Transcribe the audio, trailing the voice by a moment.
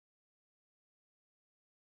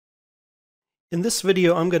In this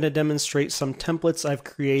video, I'm going to demonstrate some templates I've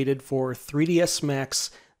created for 3ds Max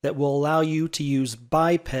that will allow you to use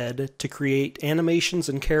Biped to create animations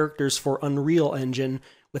and characters for Unreal Engine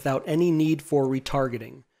without any need for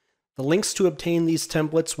retargeting. The links to obtain these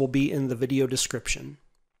templates will be in the video description.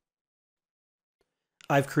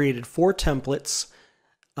 I've created 4 templates.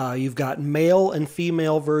 You've got male and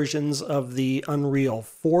female versions of the Unreal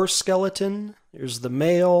 4 skeleton. Here's the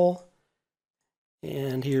male,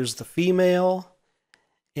 and here's the female,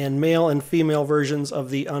 and male and female versions of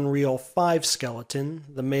the Unreal 5 skeleton.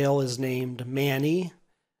 The male is named Manny,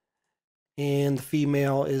 and the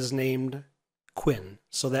female is named Quinn.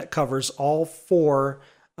 So that covers all 4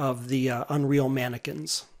 of the Unreal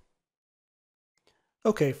mannequins.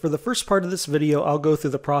 Okay, for the first part of this video, I'll go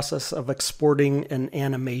through the process of exporting an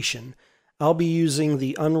animation. I'll be using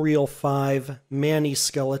the Unreal 5 Manny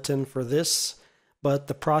skeleton for this, but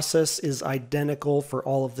the process is identical for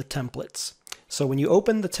all of the templates. So when you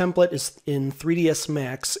open the template in 3ds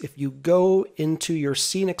Max, if you go into your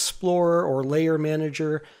Scene Explorer or Layer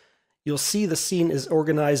Manager, you'll see the scene is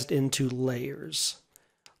organized into layers.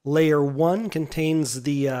 Layer 1 contains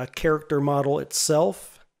the character model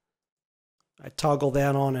itself. I toggle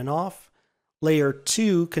that on and off. Layer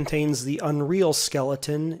 2 contains the Unreal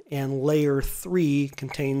skeleton, and Layer 3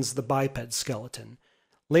 contains the Biped skeleton.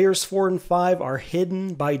 Layers 4 and 5 are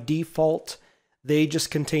hidden by default. They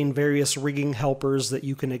just contain various rigging helpers that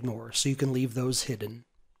you can ignore, so you can leave those hidden.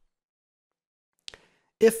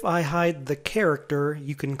 If I hide the character,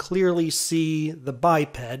 you can clearly see the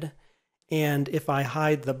biped, and if I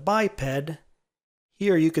hide the biped,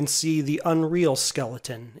 here you can see the Unreal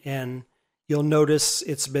skeleton, and you'll notice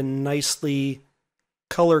it's been nicely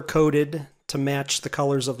color-coded to match the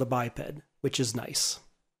colors of the biped, which is nice.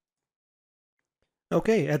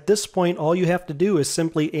 Okay, at this point, all you have to do is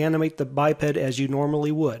simply animate the biped as you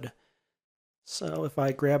normally would. So if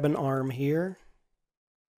I grab an arm here,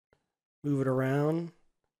 move it around,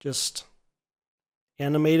 just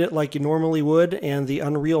animate it like you normally would, and the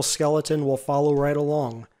Unreal skeleton will follow right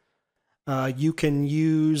along. You can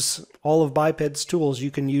use all of Biped's tools. You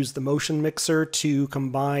can use the motion mixer to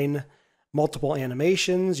combine multiple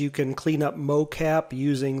animations. You can clean up mocap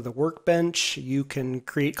using the workbench. You can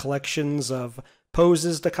create collections of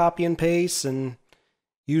poses to copy and paste, and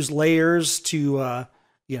use layers to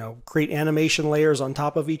create animation layers on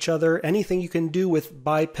top of each other. Anything you can do with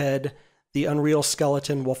Biped, the Unreal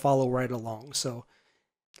skeleton will follow right along. So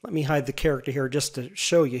let me hide the character here just to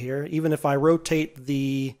show you here. Even if I rotate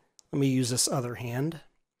the, let me use this other hand.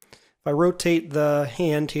 If I rotate the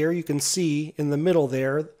hand here, you can see in the middle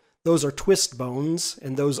there, those are twist bones,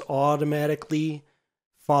 and those automatically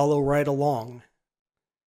follow right along.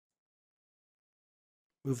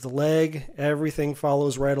 Move the leg, everything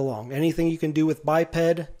follows right along. Anything you can do with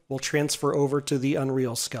Biped will transfer over to the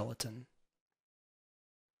Unreal skeleton.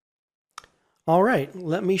 All right,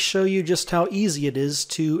 let me show you just how easy it is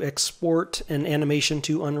to export an animation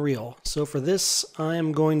to Unreal. So for this, I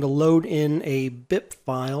am going to load in a BIP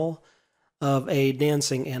file of a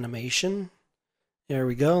dancing animation. There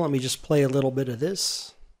we go. Let me just play a little bit of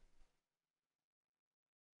this.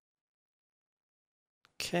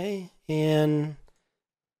 Okay, and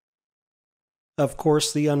of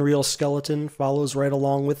course the Unreal skeleton follows right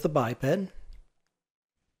along with the biped.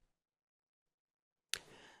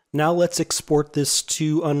 Now let's export this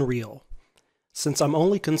to Unreal. Since I'm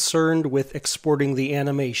only concerned with exporting the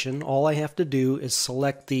animation, all I have to do is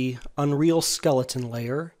select the Unreal skeleton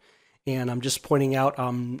layer, and I'm just pointing out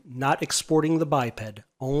I'm not exporting the biped,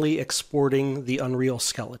 only exporting the Unreal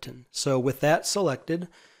skeleton. So with that selected,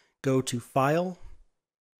 go to File,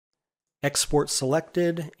 Export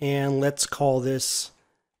Selected, and let's call this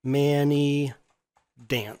Manny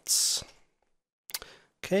Dance.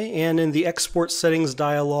 Okay, and in the export settings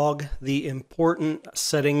dialog, the important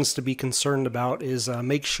settings to be concerned about is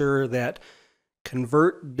make sure that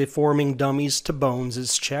convert deforming dummies to bones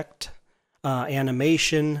is checked,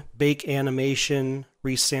 animation, bake animation,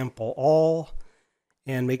 resample all,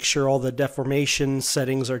 and make sure all the deformation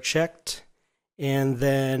settings are checked, and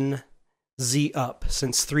then Z up.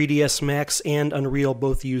 Since 3ds Max and Unreal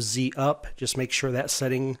both use Z up, just make sure that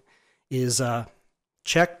setting is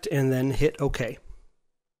checked and then hit OK.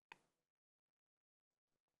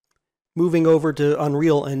 Moving over to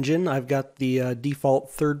Unreal Engine, I've got the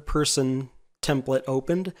default third-person template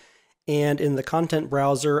opened, and in the content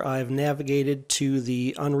browser I've navigated to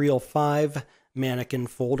the Unreal 5 mannequin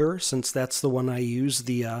folder, since that's the one I use,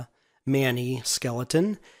 the Manny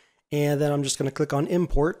skeleton, and then I'm just going to click on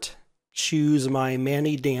Import, choose my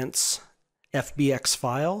Manny Dance FBX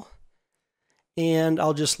file, And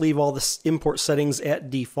I'll just leave all the import settings at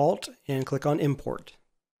default and click on import.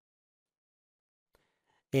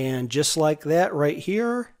 And just like that right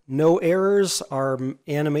here, no errors, our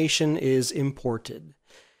animation is imported.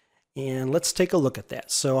 And let's take a look at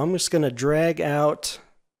that. So I'm just going to drag out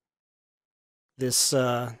this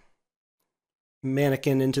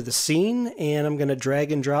mannequin into the scene, and I'm going to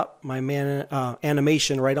drag and drop my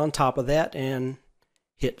animation right on top of that and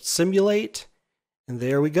hit simulate, and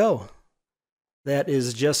there we go. That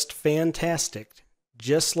is just fantastic.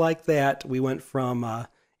 Just like that, we went from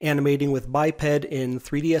animating with Biped in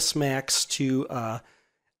 3ds Max to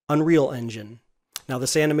Unreal Engine. Now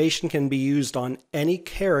this animation can be used on any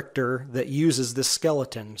character that uses this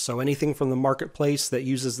skeleton. So anything from the marketplace that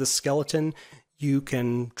uses this skeleton, you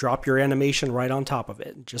can drop your animation right on top of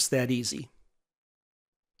it. Just that easy.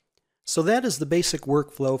 So that is the basic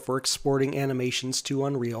workflow for exporting animations to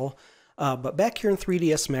Unreal. But back here in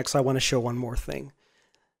 3ds Max, I want to show one more thing.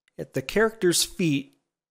 At the character's feet,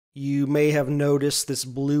 you may have noticed this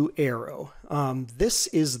blue arrow. This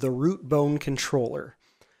is the root bone controller.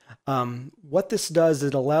 What this does,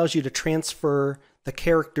 it allows you to transfer the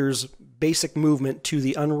character's basic movement to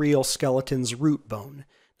the Unreal skeleton's root bone.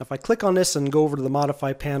 Now, if I click on this and go over to the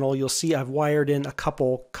Modify panel, you'll see I've wired in a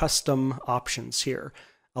couple custom options here.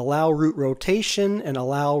 Allow root rotation and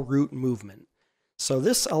allow root movement. So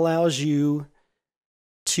this allows you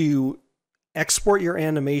to export your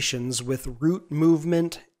animations with root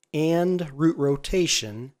movement and root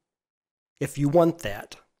rotation if you want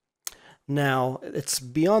that. Now, it's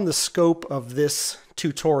beyond the scope of this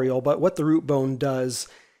tutorial, but what the root bone does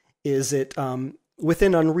is it,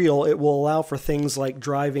 within Unreal, it will allow for things like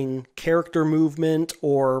driving character movement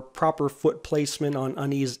or proper foot placement on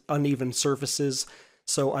uneven surfaces.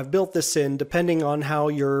 So I've built this in. Depending on how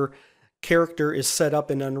your character is set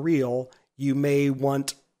up in Unreal, you may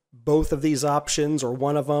want both of these options or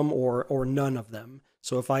one of them or none of them.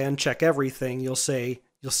 So if I uncheck everything, you'll see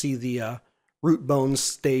the root bone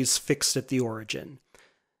stays fixed at the origin.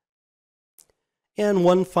 And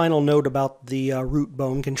one final note about the root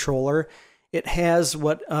bone controller. It has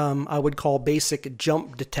what I would call basic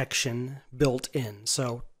jump detection built in.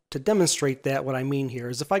 So to demonstrate that, what I mean here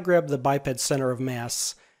is if I grab the biped center of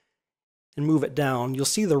mass and move it down, you'll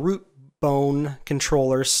see the root bone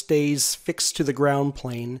controller stays fixed to the ground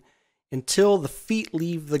plane until the feet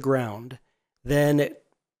leave the ground. Then it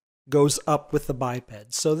goes up with the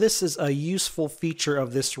biped. So this is a useful feature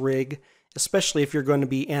of this rig, especially if you're going to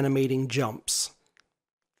be animating jumps.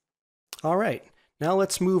 All right, now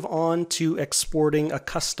let's move on to exporting a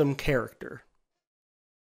custom character.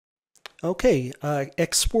 Okay,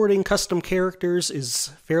 exporting custom characters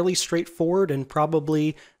is fairly straightforward and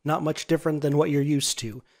probably not much different than what you're used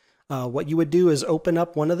to. What you would do is open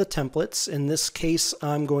up one of the templates. In this case,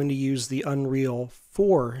 I'm going to use the Unreal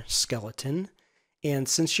 4 skeleton. And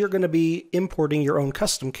since you're going to be importing your own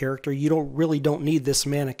custom character, you really don't need this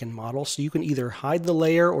mannequin model, so you can either hide the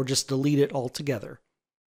layer or just delete it altogether.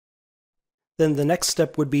 Then the next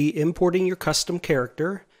step would be importing your custom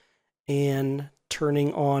character and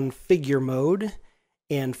turning on figure mode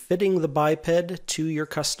and fitting the biped to your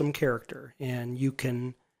custom character. And you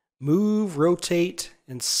can move, rotate,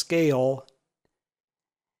 and scale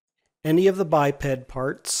any of the biped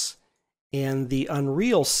parts, and the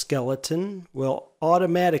Unreal skeleton will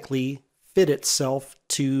automatically fit itself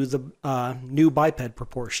to the new biped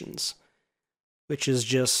proportions, which is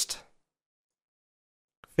just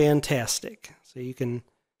fantastic. So you can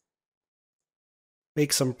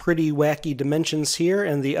make some pretty wacky dimensions here,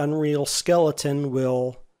 and the Unreal skeleton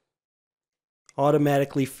will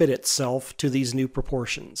automatically fit itself to these new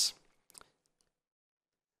proportions.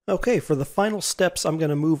 Okay, for the final steps, I'm going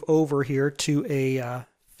to move over here to a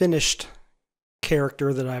finished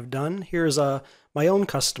character that I've done. Here's my own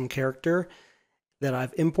custom character that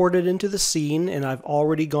I've imported into the scene, and I've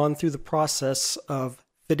already gone through the process of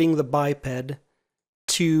fitting the biped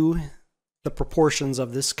to the proportions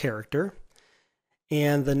of this character.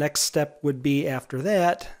 And the next step would be after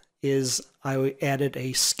that is I added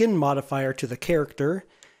a skin modifier to the character,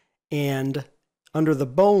 and under the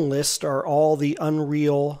bone list are all the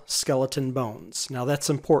Unreal skeleton bones. Now that's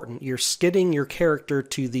important. You're skinning your character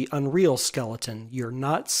to the Unreal skeleton. You're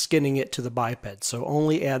not skinning it to the biped, so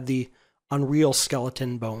only add the Unreal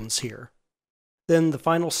skeleton bones here. Then the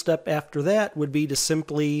final step after that would be to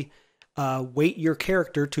simply weight your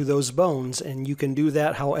character to those bones, and you can do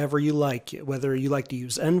that however you like, whether you like to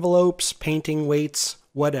use envelopes, painting weights,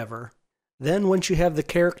 whatever. Then once you have the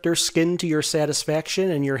character skinned to your satisfaction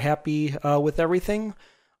and you're happy with everything,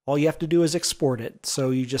 all you have to do is export it. So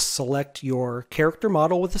you just select your character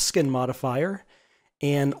model with the skin modifier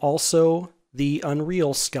and also the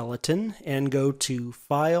Unreal skeleton and go to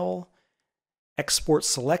File, Export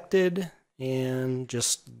Selected, and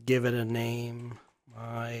just give it a name,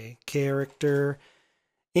 my character.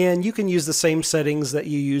 And you can use the same settings that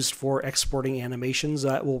you used for exporting animations.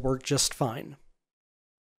 That will work just fine.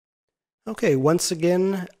 Okay, once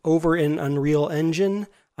again, over in Unreal Engine,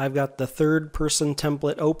 I've got the third-person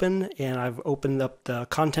template open, and I've opened up the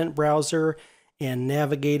content browser and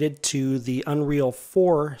navigated to the Unreal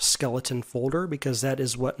 4 skeleton folder, because that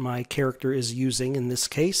is what my character is using in this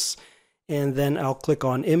case. And then I'll click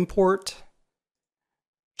on Import,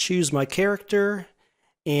 choose my character,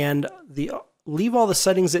 and leave all the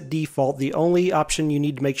settings at default. The only option you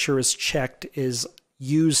need to make sure is checked is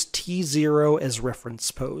Use T0 as reference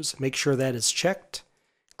pose. Make sure that is checked.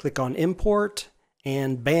 Click on Import,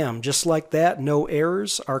 and bam, just like that, no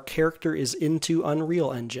errors. Our character is into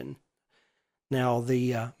Unreal Engine. Now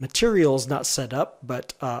the material is not set up,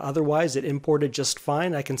 but otherwise it imported just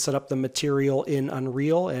fine. I can set up the material in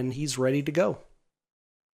Unreal and he's ready to go.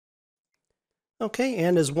 Okay,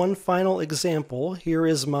 and as one final example, here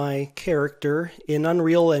is my character in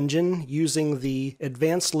Unreal Engine using the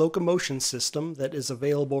advanced locomotion system that is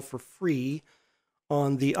available for free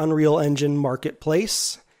on the Unreal Engine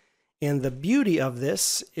Marketplace. And the beauty of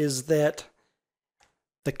this is that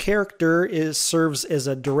the character serves as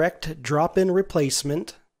a direct drop-in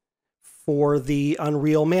replacement for the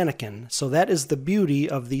Unreal mannequin. So that is the beauty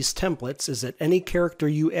of these templates, is that any character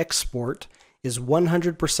you export is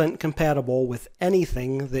 100% compatible with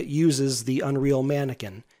anything that uses the Unreal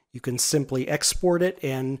mannequin. You can simply export it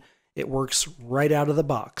and it works right out of the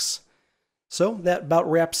box. So that about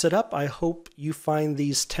wraps it up. I hope you find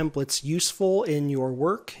these templates useful in your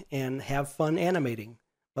work and have fun animating.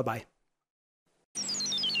 Bye-bye.